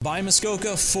By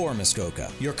Muskoka for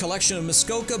Muskoka, your collection of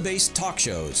Muskoka-based talk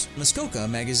shows. Muskoka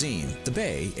Magazine, The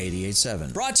Bay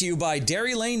 88.7. Brought to you by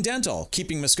Dairy Lane Dental,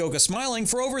 keeping Muskoka smiling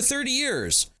for over 30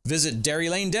 years. Visit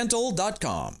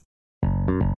DairyLaneDental.com.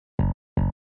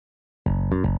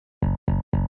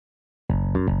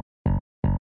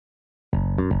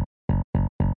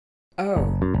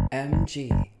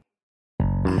 OMG.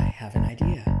 I have an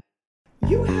idea.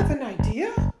 You have an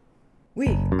idea? We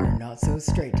are Not So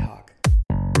Straight Talk.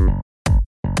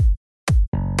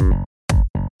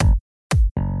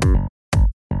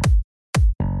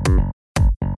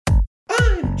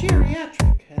 I'm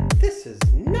geriatric, and this is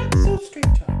Not So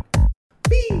Straight Talk.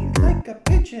 Be like a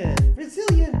pigeon,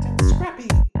 resilient and scrappy.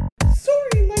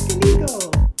 Soaring like an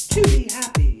eagle, to be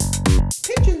happy.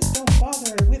 Pigeons don't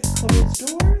bother with closed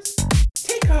doors.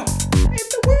 Take off, and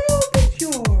the world is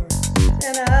yours.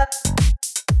 Stand up.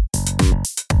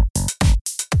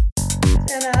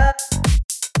 Stand up.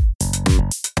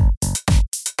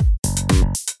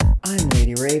 I'm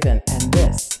Lady Raven, and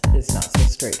this is Not So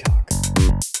Straight Talk.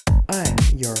 I'm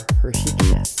your Hershey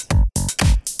Kiss.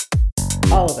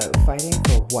 All about fighting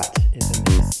for what is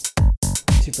amiss.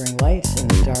 To bring light in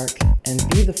the dark and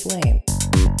be the flame,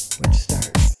 which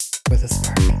starts with a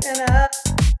spark. Stand up.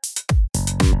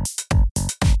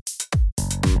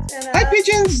 Stand up. Hi,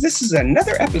 pigeons. This is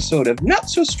another episode of Not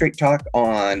So Straight Talk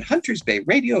on Hunters Bay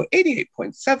Radio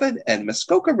 88.7 and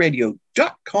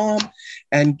MuskokaRadio.com.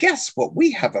 And guess what?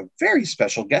 We have a very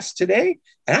special guest today,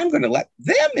 and I'm going to let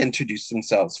them introduce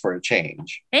themselves for a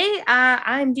change. Hey,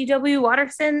 I'm DW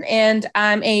Watterson, and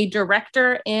I'm a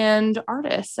director and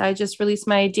artist. I just released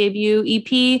my debut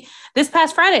EP this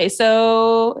past Friday,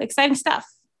 so exciting stuff.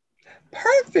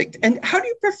 Perfect. And how do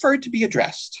you prefer to be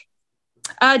addressed?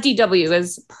 DW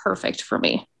is perfect for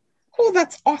me. Oh,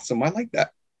 that's awesome. I like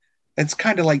that. It's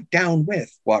kind of like down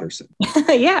with Watterson.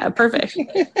 Yeah, perfect.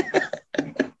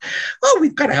 Oh,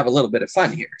 we've got to have a little bit of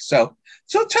fun here. So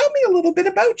tell me a little bit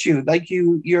about you. Like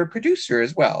you're a producer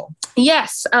as well.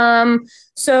 Yes.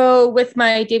 So with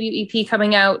my debut EP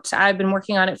coming out, I've been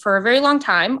working on it for a very long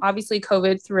time. Obviously,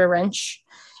 COVID threw a wrench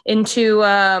into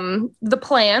the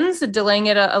plans, delaying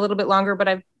it a little bit longer, but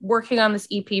I've been working on this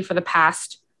EP for the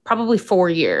past probably 4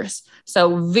 years.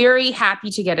 So very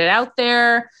happy to get it out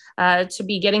there, to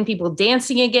be getting people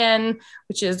dancing again,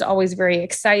 which is always very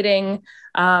exciting.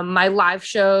 My live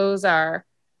shows are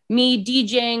me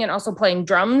DJing and also playing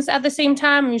drums at the same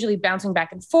time. I'm usually bouncing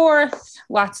back and forth,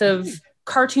 lots of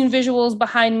cartoon visuals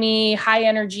behind me, high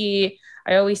energy.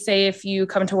 I always say if you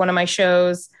come to one of my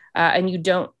shows and you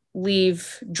don't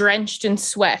leave drenched in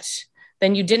sweat,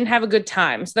 then you didn't have a good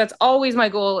time. So that's always my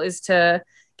goal, is to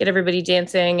get everybody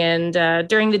dancing. And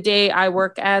during the day, I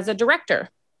work as a director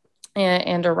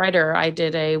and a writer. I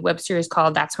did a web series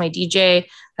called That's My DJ.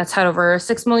 That's had over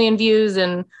 6 million views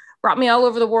and brought me all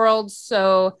over the world.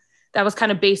 So that was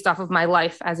kind of based off of my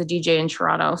life as a DJ in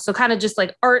Toronto. So kind of just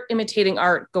like art imitating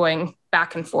art, going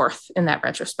back and forth in that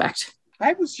retrospect.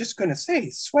 I was just going to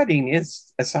say, sweating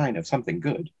is a sign of something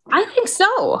good. I think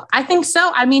so.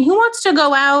 I mean, who wants to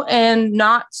go out and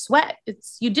not sweat?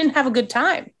 You didn't have a good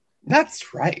time.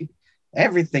 That's right.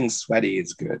 Everything sweaty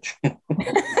is good.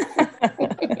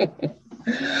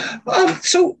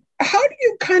 So how do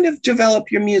you kind of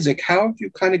develop your music? How have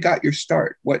you kind of got your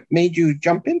start? What made you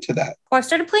jump into that? Well, I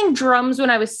started playing drums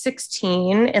when I was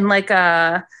 16 in like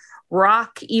a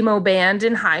rock emo band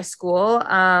in high school.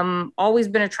 Always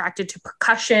been attracted to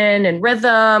percussion and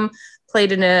rhythm.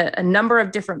 Played in a number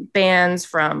of different bands,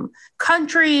 from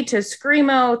country to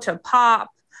screamo to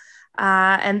pop.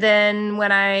 And then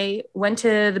when I went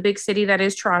to the big city that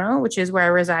is Toronto, which is where I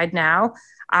reside now,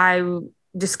 I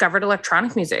discovered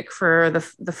electronic music for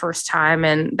the first time.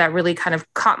 And that really kind of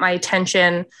caught my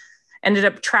attention. Ended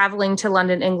up traveling to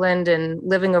London, England, and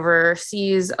living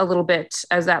overseas a little bit,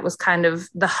 as that was kind of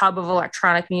the hub of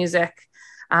electronic music.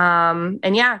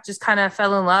 And yeah, just kind of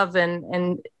fell in love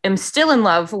and am still in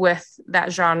love with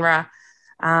that genre.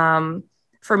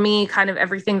 For me, kind of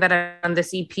everything that I've done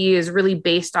this EP is really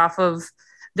based off of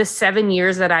the 7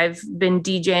 years that I've been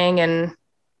DJing and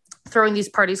throwing these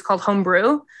parties called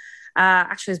Homebrew.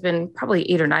 Actually, it's been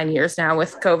probably 8 or 9 years now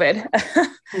with COVID.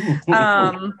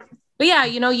 But yeah,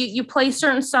 you play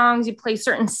certain songs, you play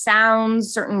certain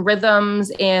sounds, certain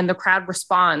rhythms, and the crowd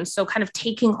responds. So kind of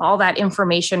taking all that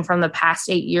information from the past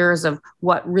 8 years of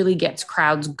what really gets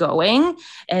crowds going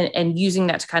and using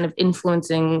that to kind of influence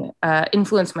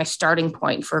my starting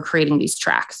point for creating these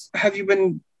tracks. Have you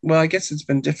been, well, I guess it's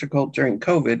been difficult during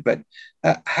COVID, but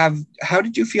how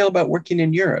did you feel about working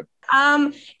in Europe?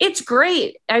 It's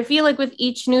great. I feel like with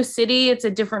each new city, it's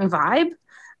a different vibe.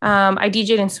 I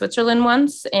DJ'd in Switzerland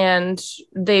once, and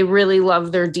they really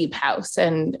love their deep house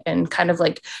and kind of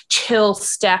like chill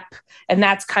step. And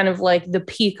that's kind of like the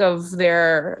peak of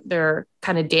their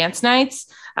kind of dance nights.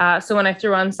 So when I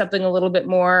threw on something a little bit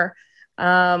more,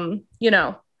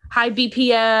 high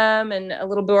BPM and a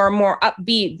little bit more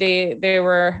upbeat,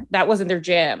 that wasn't their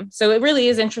jam. So it really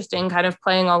is interesting kind of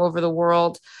playing all over the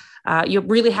world. You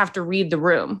really have to read the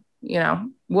room,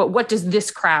 what does this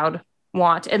crowd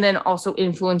want, and then also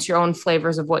influence your own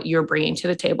flavors of what you're bringing to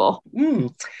the table.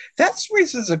 That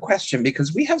raises a question,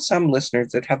 because we have some listeners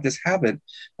that have this habit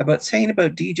about saying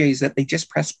about DJs that they just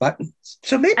press buttons.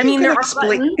 So maybe you can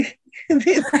explain.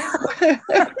 Maybe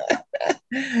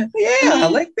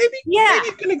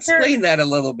you can explain that a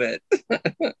little bit.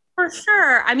 For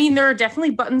sure. I mean, there are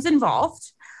definitely buttons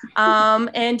involved.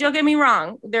 And don't get me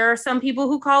wrong, there are some people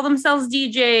who call themselves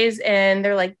DJs and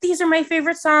they're like, these are my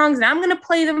favorite songs and I'm going to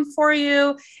play them for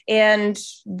you. And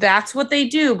that's what they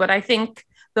do. But I think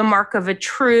the mark of a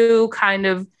true kind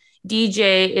of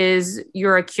DJ is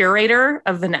you're a curator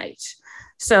of the night.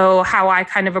 So how I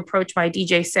kind of approach my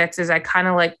DJ sets is I kind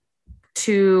of like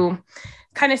to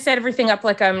kind of set everything up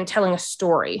like I'm telling a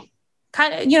story,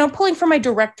 kind of, pulling from my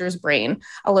director's brain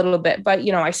a little bit. But,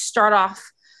 I start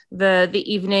off the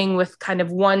evening with kind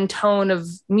of one tone of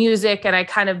music, and I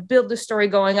kind of build the story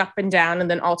going up and down. And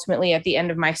then ultimately at the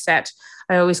end of my set,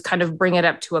 I always kind of bring it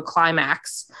up to a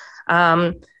climax.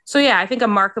 So yeah, I think a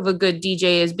mark of a good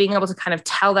DJ is being able to kind of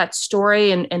tell that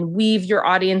story and weave your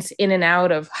audience in and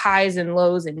out of highs and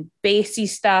lows and bassy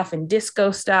stuff and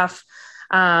disco stuff.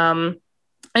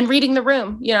 And reading the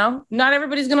room, not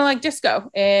everybody's going to like disco,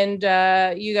 and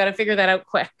you got to figure that out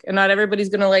quick. And not everybody's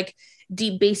going to like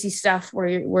deep bassy stuff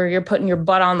where you're putting your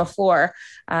butt on the floor.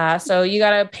 So you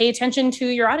got to pay attention to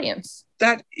your audience.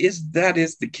 That is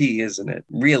the key, isn't it?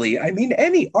 Really. I mean,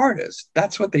 any artist,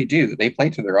 that's what they do. They play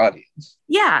to their audience.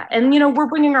 Yeah. And, we're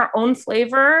bringing our own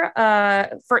flavor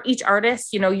for each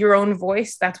artist, your own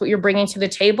voice. That's what you're bringing to the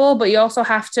table. But you also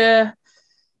have to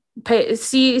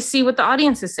see what the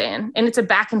audience is saying. And it's a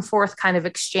back and forth kind of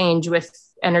exchange with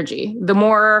energy. The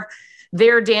more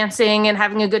they're dancing and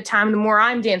having a good time, the more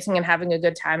I'm dancing and having a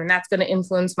good time. And that's going to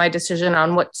influence my decision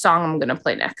on what song I'm going to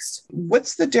play next.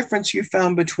 What's the difference you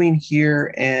found between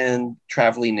here and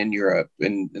traveling in Europe,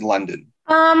 in London?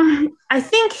 I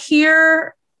think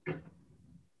here,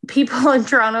 people in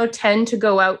Toronto tend to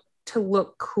go out to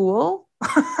look cool.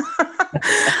 And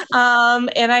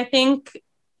I think,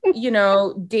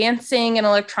 dancing and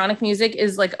electronic music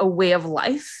is like a way of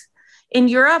life. In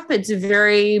Europe, it's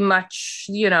very much,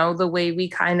 the way we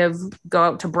kind of go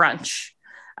out to brunch.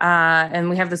 And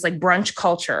we have this like brunch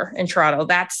culture in Toronto.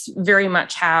 That's very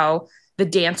much how the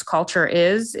dance culture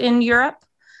is in Europe.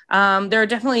 There are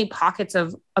definitely pockets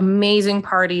of amazing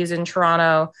parties in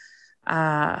Toronto,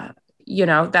 that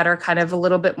are kind of a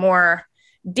little bit more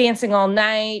dancing all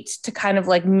night to kind of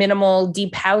like minimal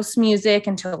deep house music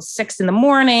until 6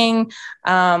 a.m.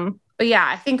 But yeah,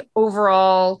 I think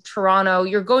overall, Toronto,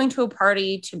 you're going to a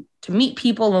party to meet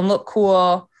people and look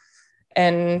cool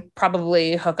and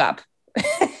probably hook up,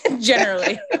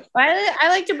 generally. I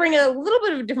like to bring a little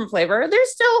bit of a different flavor. They're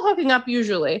still hooking up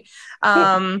usually.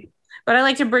 But I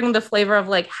like to bring the flavor of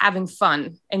like having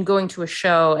fun and going to a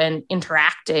show and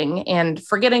interacting and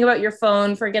forgetting about your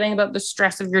phone, forgetting about the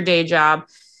stress of your day job,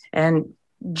 and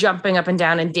jumping up and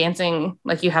down and dancing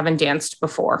like you haven't danced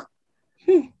before.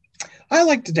 I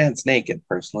like to dance naked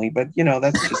personally, but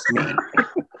that's just me.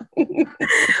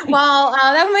 Well,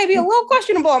 that might be a little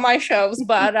questionable on my shows,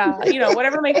 but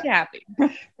whatever makes you happy.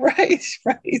 Right.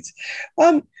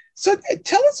 So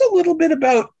tell us a little bit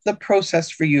about the process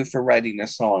for you for writing a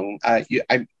song.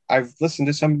 I've listened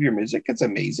to some of your music. It's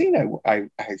amazing. I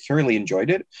thoroughly enjoyed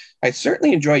it. I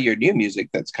certainly enjoy your new music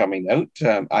that's coming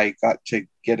out. I got to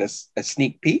get a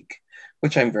sneak peek,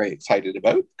 which I'm very excited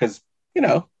about because,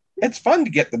 it's fun to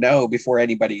get to know before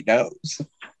anybody knows.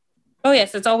 Oh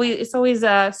yes, it's always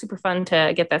super fun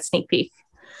to get that sneak peek.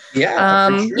 Yeah,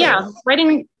 for sure. Yeah.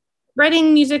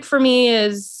 Writing music for me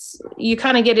is you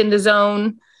kind of get in the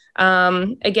zone.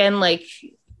 Again, like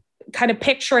kind of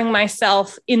picturing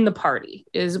myself in the party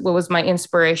is what was my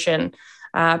inspiration.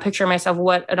 Picturing myself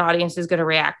what an audience is going to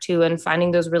react to and finding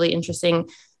those really interesting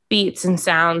beats and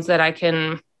sounds that I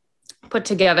can put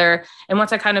together. And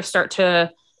once I kind of start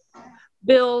to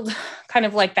build kind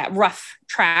of like that rough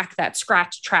track, that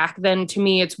scratch track, then to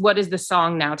me, it's what is the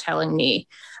song now telling me?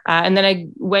 And then I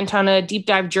went on a deep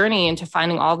dive journey into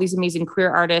finding all these amazing queer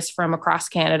artists from across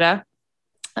Canada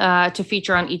to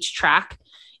feature on each track.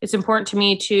 It's important to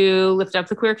me to lift up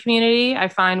the queer community. I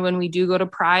find when we do go to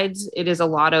prides, it is a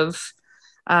lot of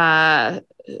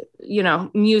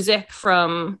music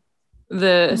from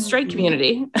the straight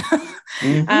community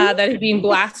that is being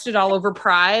blasted all over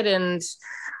Pride. And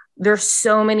there's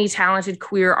so many talented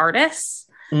queer artists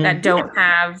that don't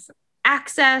have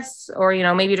access, or,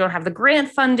 maybe don't have the grant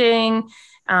funding.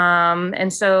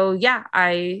 And so,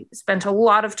 I spent a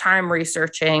lot of time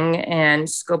researching and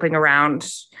scoping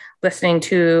around, listening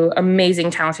to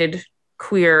amazing, talented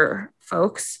queer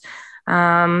folks.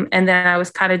 And then I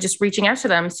was kind of just reaching out to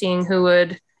them, seeing who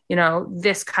would,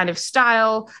 this kind of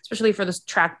style, especially for this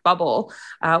track Bubble.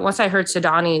 Once I heard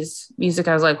Sidani's music,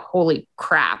 I was like, holy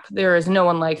crap, there is no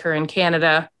one like her in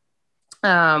Canada.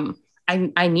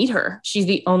 I need her. She's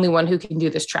the only one who can do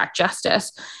this track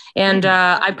justice. And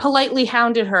I politely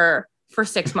hounded her for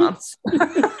 6 months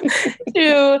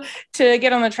to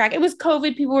get on the track. It was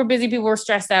COVID. People were busy. People were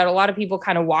stressed out. A lot of people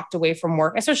kind of walked away from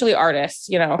work, especially artists,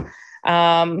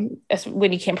 when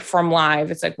you can't perform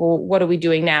live. It's like, well, what are we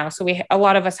doing now? So a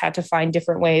lot of us had to find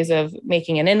different ways of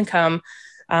making an income.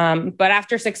 But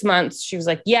after 6 months, she was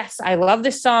like, yes, I love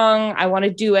this song. I want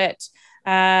to do it.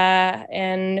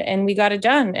 And we got it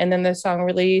done. And then the song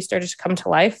really started to come to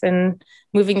life, and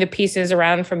moving the pieces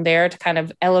around from there to kind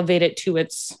of elevate it to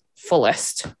its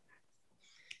fullest.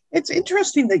 It's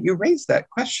interesting that you raised that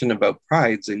question about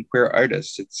prides and queer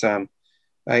artists. It's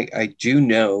I do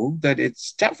know that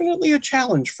it's definitely a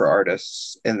challenge for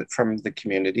artists from the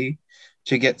community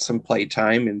to get some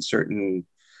playtime in certain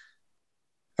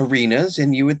arenas.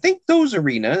 And you would think those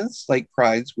arenas, like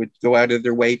prides, would go out of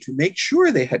their way to make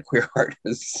sure they had queer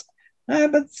artists,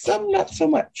 but some not so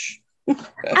much.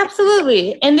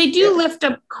 Absolutely. And they do lift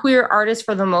up queer artists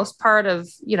for the most part of,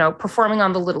 performing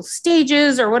on the little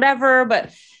stages or whatever.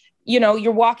 But,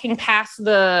 you're walking past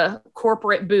the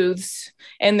corporate booths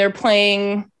and they're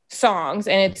playing songs,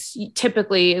 and it's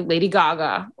typically Lady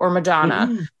Gaga or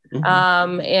Madonna.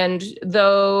 And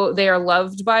though they are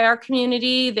loved by our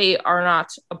community, they are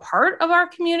not a part of our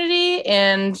community,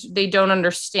 and they don't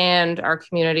understand our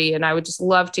community. And I would just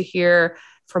love to hear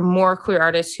from more queer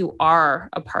artists who are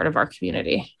a part of our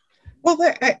community. Well,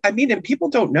 and people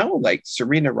don't know, like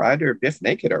Serena Rudd or Biff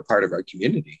Naked are part of our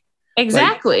community.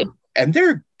 Exactly. And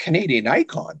they're Canadian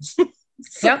icons.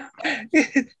 Yep.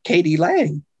 Katie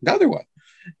Lang, another one.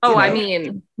 Oh, I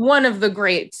mean, one of the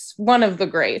greats.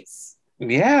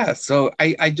 Yeah. So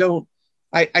I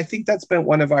think that's been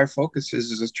one of our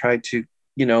focuses, is try to,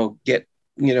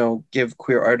 give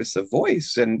queer artists a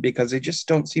voice, and because they just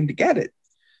don't seem to get it,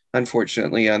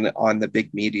 unfortunately, on the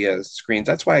big media screens.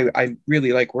 That's why I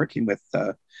really like working with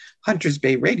Hunters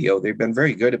Bay Radio. They've been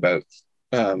very good about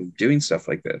doing stuff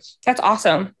like this. That's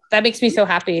awesome. That makes me so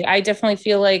happy. I definitely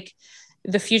feel like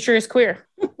the future is queer.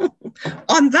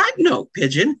 On that note,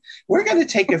 Pigeon, we're going to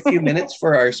take a few minutes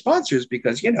for our sponsors,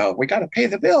 because, we got to pay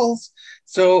the bills.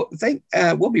 So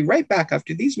we'll be right back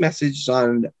after these messages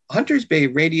on Hunters Bay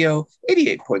Radio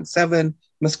 88.7,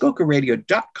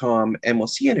 MuskokaRadio.com, and we'll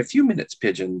see you in a few minutes,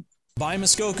 Pigeon. By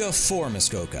Muskoka for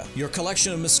Muskoka, your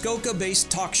collection of Muskoka-based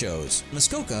talk shows.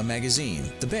 Muskoka Magazine,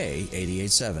 The Bay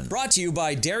 88.7. Brought to you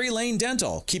by Dairy Lane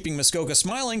Dental, keeping Muskoka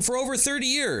smiling for over 30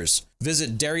 years.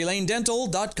 Visit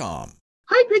DairyLaneDental.com.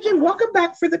 Hi, Pigeon. Welcome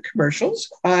back for the commercials.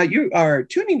 You are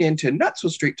tuning in to Not So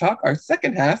Straight Talk, our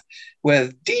second half,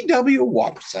 with D.W.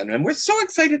 Watson, and we're so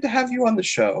excited to have you on the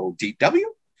show, D.W.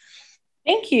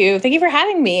 Thank you. Thank you for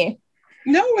having me.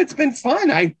 No, it's been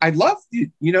fun. I love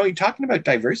you're talking about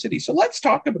diversity. So let's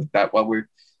talk about that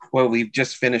while we've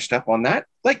just finished up on that.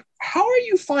 Like, how are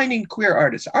you finding queer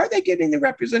artists? Are they getting the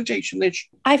representation that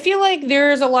I feel like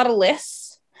there's a lot of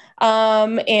lists.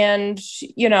 And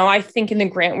I think in the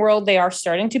grant world, they are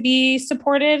starting to be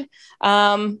supported.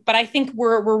 But I think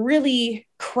we're really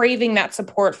craving that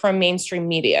support from mainstream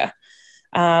media.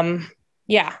 I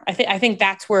think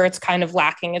that's where it's kind of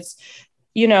lacking. It's,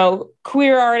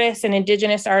 queer artists and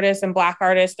Indigenous artists and Black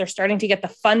artists, they're starting to get the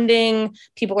funding.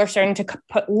 People are starting to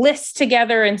put lists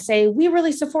together and say, we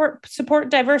really support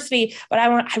diversity. But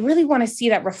I really want to see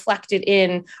that reflected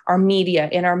in our media,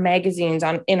 in our magazines,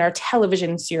 in our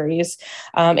television series,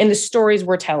 in the stories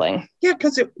we're telling. Yeah,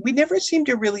 because we never seem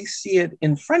to really see it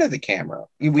in front of the camera.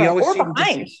 We always or seem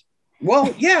behind.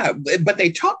 Well, yeah, but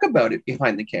they talk about it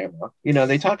behind the camera.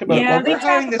 They talk about, we're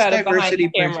hiring this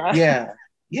diversity person.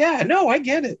 Yeah, no, I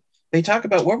get it. They talk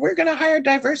about, we're going to hire a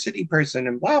diversity person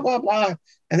and blah, blah, blah,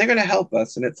 and they're going to help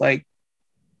us. And it's like,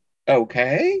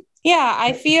 okay. Yeah,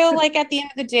 I feel like at the end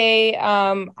of the day,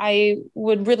 I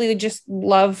would really just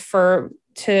love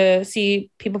to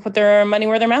see people put their money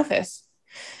where their mouth is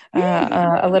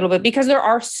a little bit, because there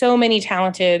are so many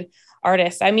talented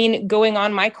artists. I mean, going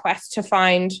on my quest to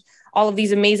find all of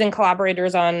these amazing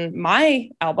collaborators on my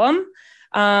album,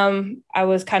 I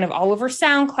was kind of all over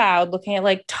SoundCloud, looking at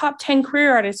like top 10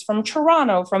 queer artists from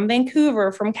Toronto, from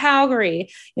Vancouver, from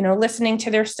Calgary, listening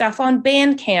to their stuff on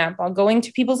Bandcamp, on going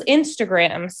to people's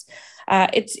Instagrams.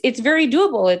 It's very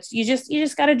doable. You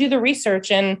just got to do the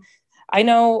research. And I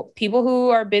know people who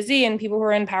are busy and people who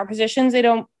are in power positions, they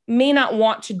may not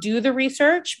want to do the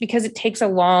research because it takes a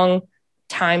long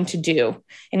time to do.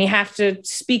 And you have to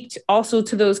speak also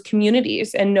to those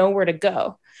communities and know where to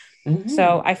go. Mm-hmm.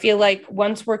 So I feel like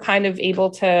once we're kind of able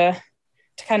to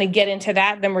kind of get into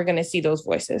that, then we're going to see those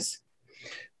voices.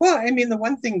 Well, I mean, the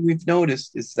one thing we've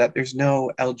noticed is that there's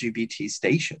no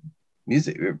LGBT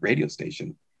radio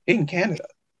station in Canada.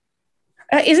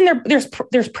 Isn't there?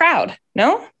 There's Proud,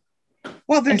 no?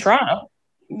 Well, in Toronto.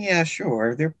 Yeah,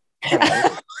 sure. They're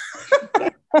proud.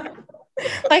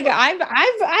 Like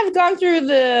I've gone through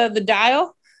the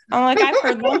dial. I'm like, I've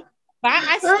heard them. But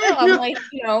I'm like,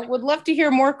 would love to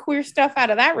hear more queer stuff out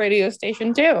of that radio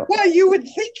station too. Well, you would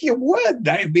think you would.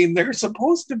 I mean, they're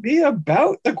supposed to be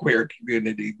about the queer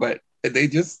community, but they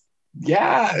just,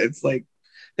 it's like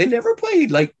they never played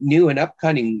like new and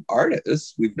upcoming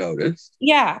artists, we've noticed.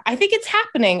 Yeah, I think it's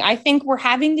happening. I think we're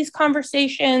having these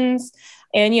conversations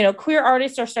and, queer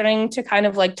artists are starting to kind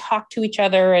of like talk to each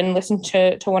other and listen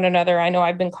to one another. I know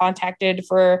I've been contacted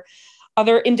for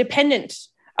other independent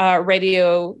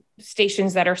radio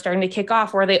stations that are starting to kick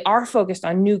off where they are focused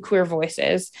on new queer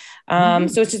voices. So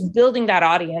it's just building that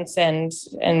audience and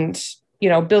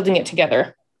building it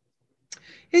together.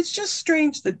 It's just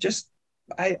strange that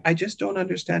I just don't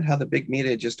understand how the big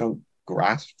media just don't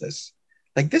grasp this.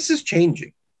 Like, this is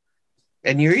changing.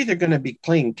 And you're either going to be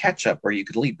playing catch up or you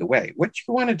could lead the way. What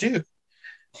you want to do? Like,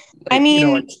 I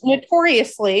mean,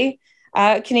 notoriously,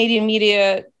 Canadian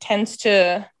media tends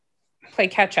to play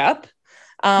catch up.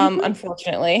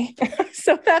 Unfortunately.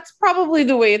 So that's probably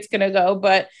the way it's going to go.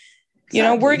 But,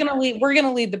 we're going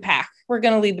to lead the pack. We're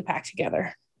going to lead the pack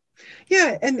together.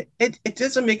 Yeah. And it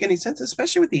doesn't make any sense,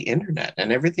 especially with the internet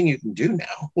and everything you can do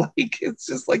now. Like, it's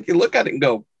just like you look at it and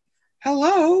go,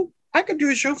 hello, I could do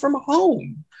a show from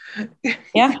home.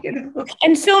 Yeah.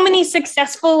 And so many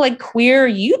successful like queer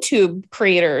YouTube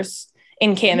creators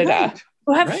in Canada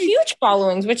who have huge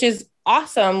followings, which is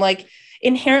awesome. Like,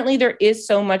 inherently, there is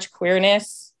so much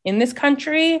queerness in this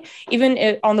country,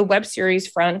 even on the web series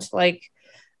front. Like,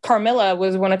 Carmilla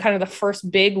was one of kind of the first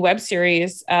big web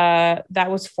series that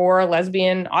was for a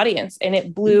lesbian audience, and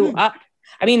it blew up.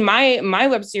 I mean, my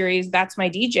web series, That's My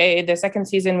DJ, the second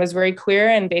season was very queer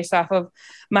and based off of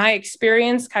my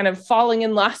experience kind of falling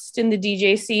in lust in the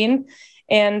DJ scene.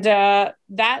 And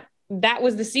that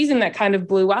was the season that kind of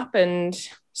blew up and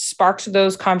sparked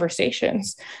those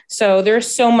conversations. So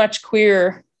there's so much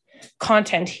queer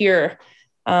content here.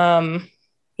 Yeah.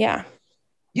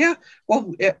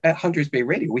 Well, at Hunters Bay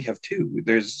Radio, we have two.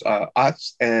 There's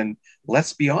us and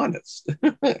Let's Be Honest.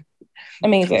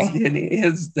 Amazing.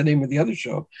 Is the name of the other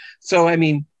show. So, I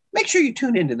mean, make sure you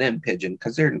tune into them, Pigeon,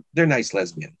 because they're nice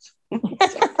lesbians.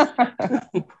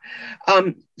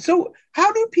 So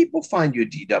how do people find you,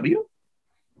 DW?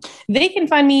 They can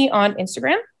find me on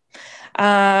Instagram.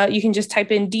 You can just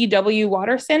type in DW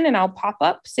Watterson and I'll pop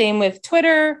up. Same with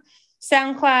Twitter,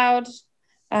 SoundCloud.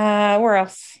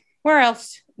 Where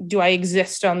else do I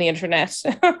exist on the internet?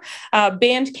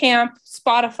 Bandcamp,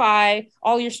 Spotify,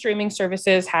 all your streaming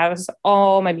services has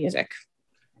all my music.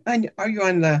 And are you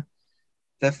on the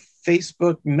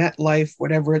Facebook, MetLife,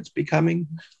 whatever it's becoming?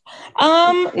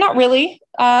 Not really.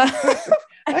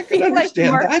 I can understand like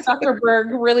Mark that.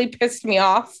 Zuckerberg really pissed me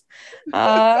off.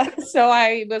 So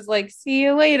I was like, see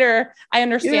you later. I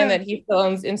understand that he still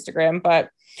owns Instagram,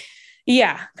 but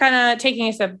yeah, kind of taking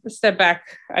a step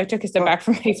back. I took a step back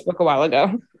from Facebook a while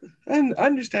ago. And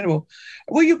understandable.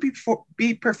 Will you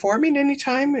be performing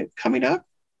anytime coming up?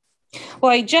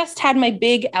 Well, I just had my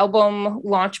big album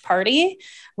launch party,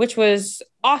 which was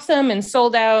awesome and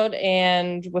sold out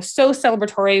and was so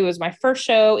celebratory. It was my first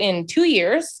show in 2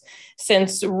 years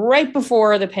since right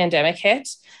before the pandemic hit.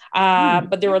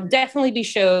 But there will definitely be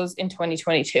shows in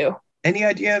 2022. Any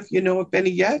idea if you know of any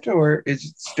yet, or is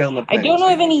it still in the I don't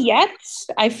know of any yet.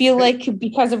 I feel like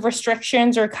because of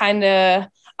restrictions are kind of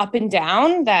up and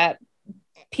down, that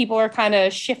people are kind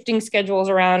of shifting schedules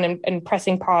around and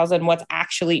pressing pause on what's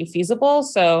actually feasible.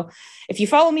 So if you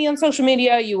follow me on social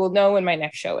media, you will know when my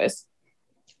next show is.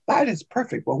 That is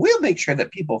perfect. Well, we'll make sure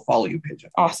that people follow you, Pigeon.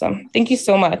 Awesome. Thank you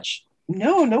so much.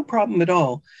 No problem at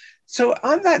all. So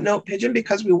on that note, Pigeon,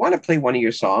 because we want to play one of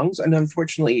your songs, and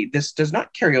unfortunately this does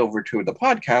not carry over to the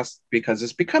podcast because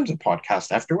this becomes a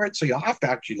podcast afterwards, so you'll have to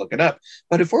actually look it up.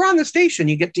 But if we're on the station,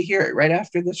 you get to hear it right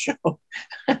after the show.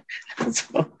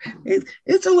 So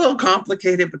it's a little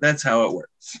complicated, but that's how it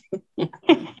works.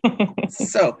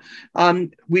 So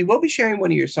we will be sharing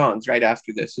one of your songs right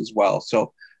after this as well.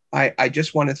 So I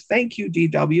just want to thank you,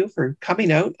 DW, for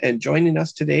coming out and joining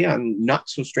us today on Not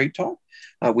So Straight Talk.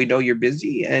 We know you're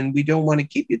busy and we don't want to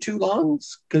keep you too long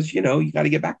because, you got to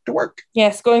get back to work.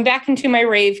 Yes, going back into my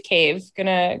rave cave.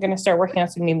 Gonna start working on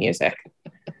some new music.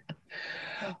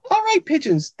 All right,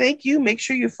 Pigeons. Thank you. Make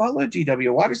sure you follow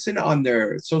GW Watterson on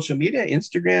their social media,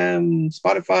 Instagram,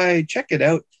 Spotify. Check it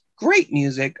out. Great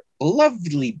music.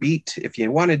 Lovely beat. If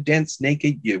you want to dance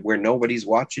naked where nobody's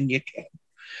watching, you can.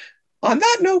 On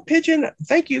that note, Pigeon,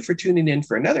 thank you for tuning in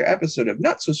for another episode of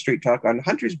Not So Straight Talk on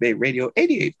Hunters Bay Radio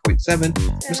 88.7,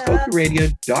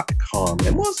 MuskokaRadio.com.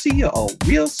 And we'll see you all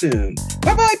real soon.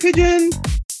 Bye-bye, Pigeon.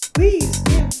 We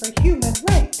stand for human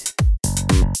right.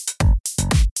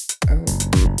 Oh,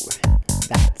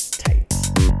 that's tight.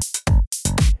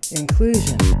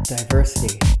 Inclusion,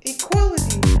 diversity,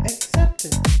 Equality,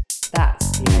 acceptance.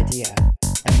 that's the idea.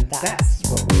 And that's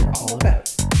what we're all about.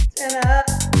 Stand up.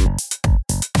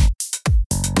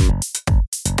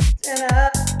 Stand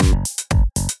up.